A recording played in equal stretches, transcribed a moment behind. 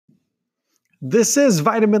This is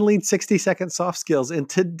Vitamin Lead 60-second soft skills, and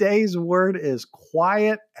today's word is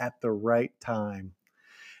quiet at the right time.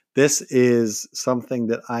 This is something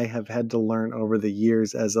that I have had to learn over the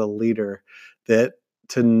years as a leader, that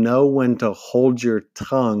to know when to hold your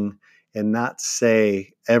tongue and not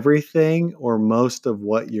say everything or most of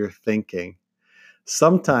what you're thinking.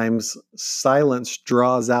 Sometimes silence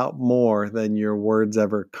draws out more than your words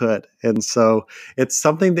ever could. And so it's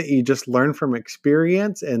something that you just learn from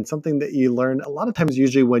experience, and something that you learn a lot of times,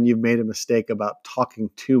 usually when you've made a mistake about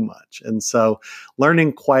talking too much. And so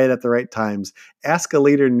learning quiet at the right times, ask a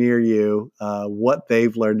leader near you what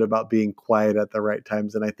they've learned about being quiet at the right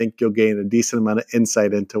times. And I think you'll gain a decent amount of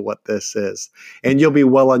insight into what this is. And you'll be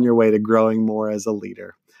well on your way to growing more as a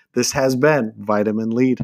leader. This has been Vitamin Lead.